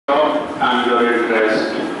and your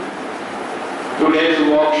interest. Today's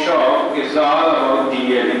workshop is all about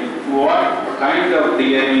DNA. What kind of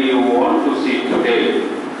DNA you want to see today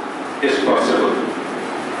is possible.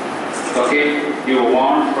 Okay? You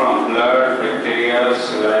want from blood, bacteria,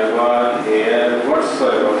 saliva, hair,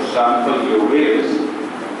 whatsoever sample you wish,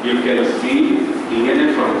 you can see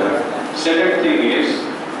DNA from that. Second thing is,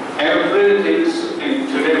 everything in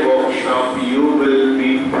today's workshop you will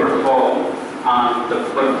be performed and the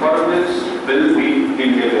performance will be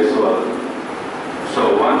individual. So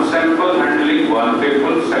one sample handling one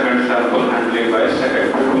people, second sample handling by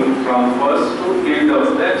second people from first to end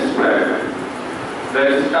of the experiment. The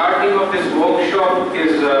starting of this workshop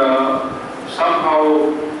is somehow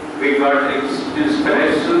we got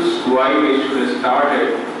inspirations why we should start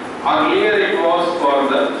it. Earlier it was for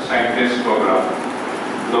the scientist program.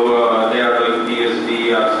 Though they are doing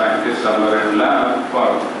PhD or scientists somewhere in lab, for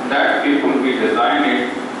that people we design it.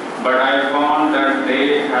 But I found that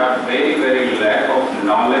they have very lack of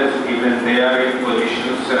knowledge, even they are in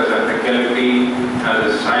positions as a faculty,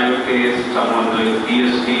 as a scientist, someone doing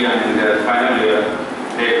PhD and in their final year,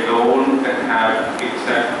 they don't have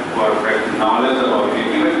exact perfect knowledge about it.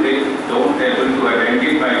 Even they don't able to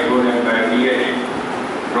identify good and bad DNA,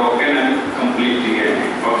 broken and complete DNA.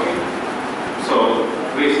 Okay. So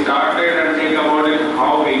we started and think about it,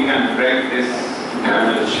 how we can break this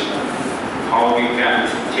damage, how we can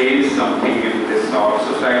change something in this our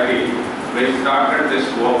society. We started this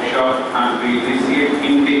workshop and we received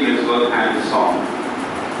individual hands-on.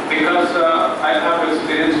 Because I have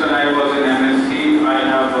experience when I was in MSc, I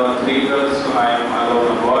have 3 girls, so I am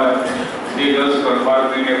alone a boy. 3 girls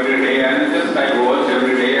performing every day and just I watch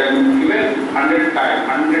every day and even 100%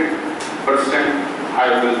 I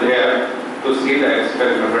was there to see the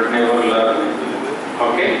experiment but never learn it.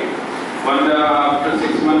 Okay? When after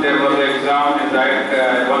 6 months there was an exam and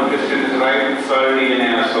that one question is write soil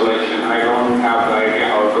DNA isolation. I don't have the idea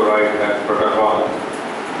how to write that protocol.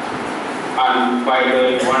 And by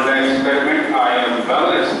doing one day experiment, I am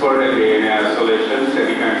well expert in DNA isolation,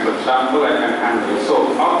 any kinds of sample I can handle.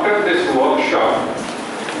 So after this workshop,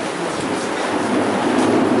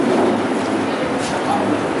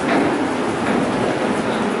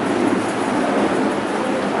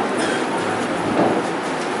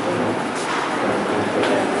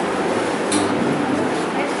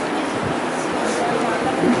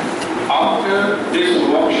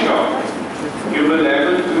 you will be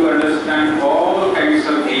able to understand all kinds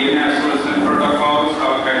of DNA isolation protocols,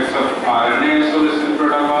 all kinds of RNA isolation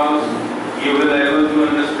protocols. You will be able to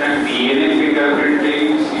understand DNA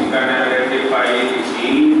fingerprintings. You can identify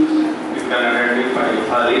genes. You can identify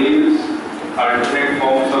alleles, alternate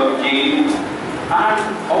forms of genes. And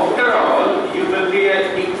after all, you will be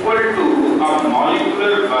equal to a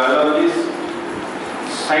molecular biologist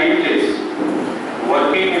scientist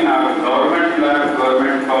working in our government lab,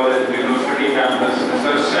 government college, university campus,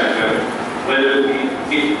 research center will be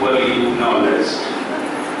equally knowledge.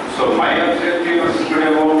 So my objective is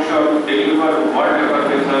today workshop deliver whatever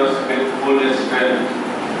results with full strength,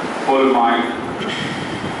 full mind.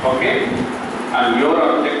 Okay? And your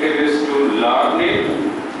objective is to learn it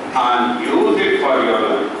and use it for your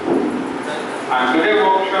life. And today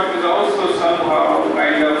workshop is also somehow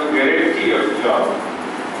kind of guarantee of job.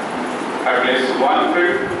 At least one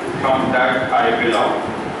field from that I belong.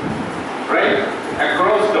 Right?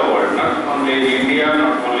 Across the world, not only in India,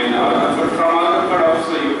 not only in other, but from other, but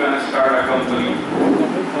also you can start a company.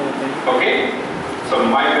 Okay? So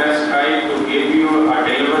my best try to give you,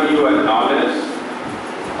 deliver you a knowledge.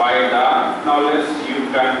 By that knowledge, you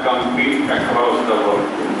can compete across the world.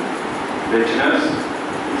 Business,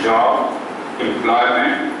 job,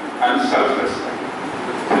 employment, and self-respect.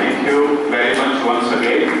 Thank you very much once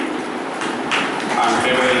again. And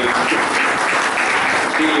we will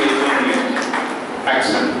see you soon in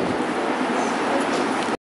action.